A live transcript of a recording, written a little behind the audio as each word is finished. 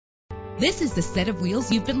This is the set of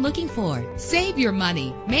wheels you've been looking for. Save your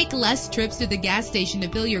money. Make less trips to the gas station to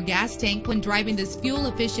fill your gas tank when driving this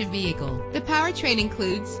fuel-efficient vehicle. The powertrain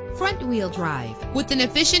includes front-wheel drive with an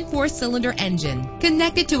efficient 4-cylinder engine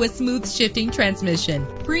connected to a smooth shifting transmission.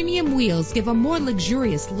 Premium wheels give a more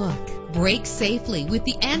luxurious look. Brake safely with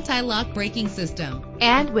the anti-lock braking system.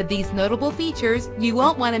 And with these notable features, you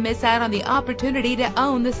won't want to miss out on the opportunity to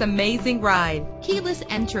own this amazing ride. Keyless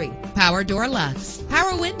entry, power door locks,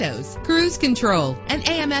 power windows, cruise control, an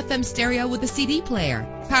AM/FM stereo with a CD player,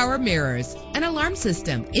 power mirrors, an alarm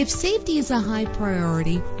system. If safety is a high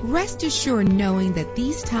priority, rest assured knowing that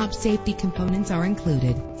these top safety components are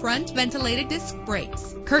included. Front ventilated disc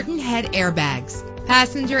brakes, curtain head airbags,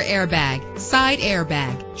 passenger airbag, side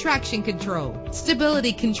airbag, traction control,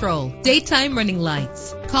 stability control, daytime running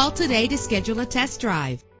lights. Call today to schedule a test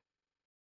drive.